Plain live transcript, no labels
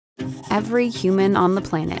Every human on the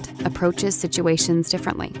planet approaches situations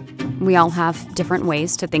differently. We all have different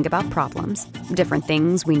ways to think about problems, different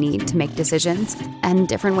things we need to make decisions, and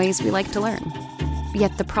different ways we like to learn.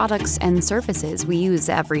 Yet the products and services we use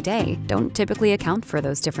every day don't typically account for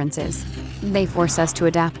those differences. They force us to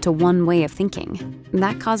adapt to one way of thinking.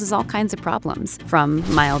 That causes all kinds of problems, from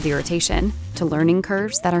mild irritation to learning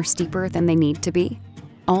curves that are steeper than they need to be,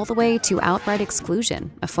 all the way to outright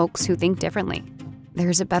exclusion of folks who think differently.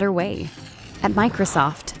 There's a better way. At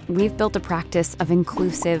Microsoft, we've built a practice of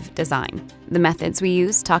inclusive design. The methods we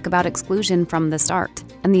use talk about exclusion from the start,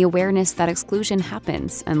 and the awareness that exclusion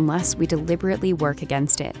happens unless we deliberately work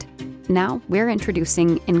against it. Now, we're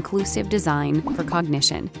introducing inclusive design for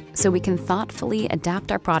cognition, so we can thoughtfully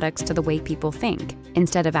adapt our products to the way people think,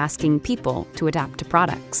 instead of asking people to adapt to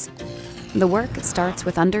products. The work starts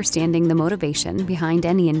with understanding the motivation behind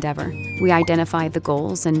any endeavor. We identify the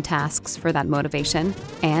goals and tasks for that motivation,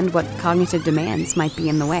 and what cognitive demands might be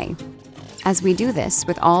in the way. As we do this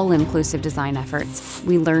with all inclusive design efforts,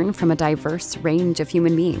 we learn from a diverse range of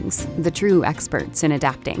human beings, the true experts in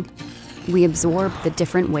adapting. We absorb the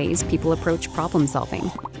different ways people approach problem solving.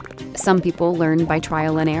 Some people learn by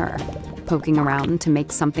trial and error, poking around to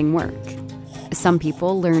make something work. Some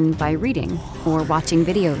people learn by reading or watching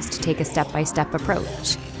videos to take a step-by-step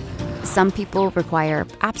approach. Some people require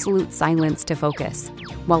absolute silence to focus,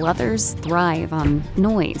 while others thrive on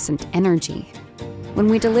noise and energy. When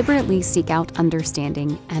we deliberately seek out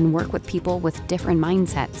understanding and work with people with different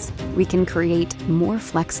mindsets, we can create more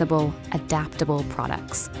flexible, adaptable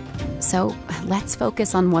products. So let's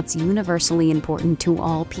focus on what's universally important to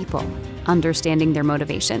all people, understanding their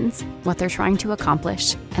motivations, what they're trying to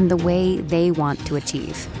accomplish, and the way they want to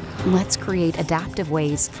achieve. Let's create adaptive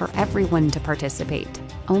ways for everyone to participate.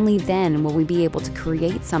 Only then will we be able to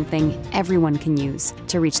create something everyone can use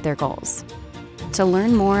to reach their goals. To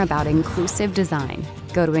learn more about inclusive design,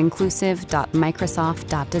 go to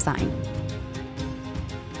inclusive.microsoft.design.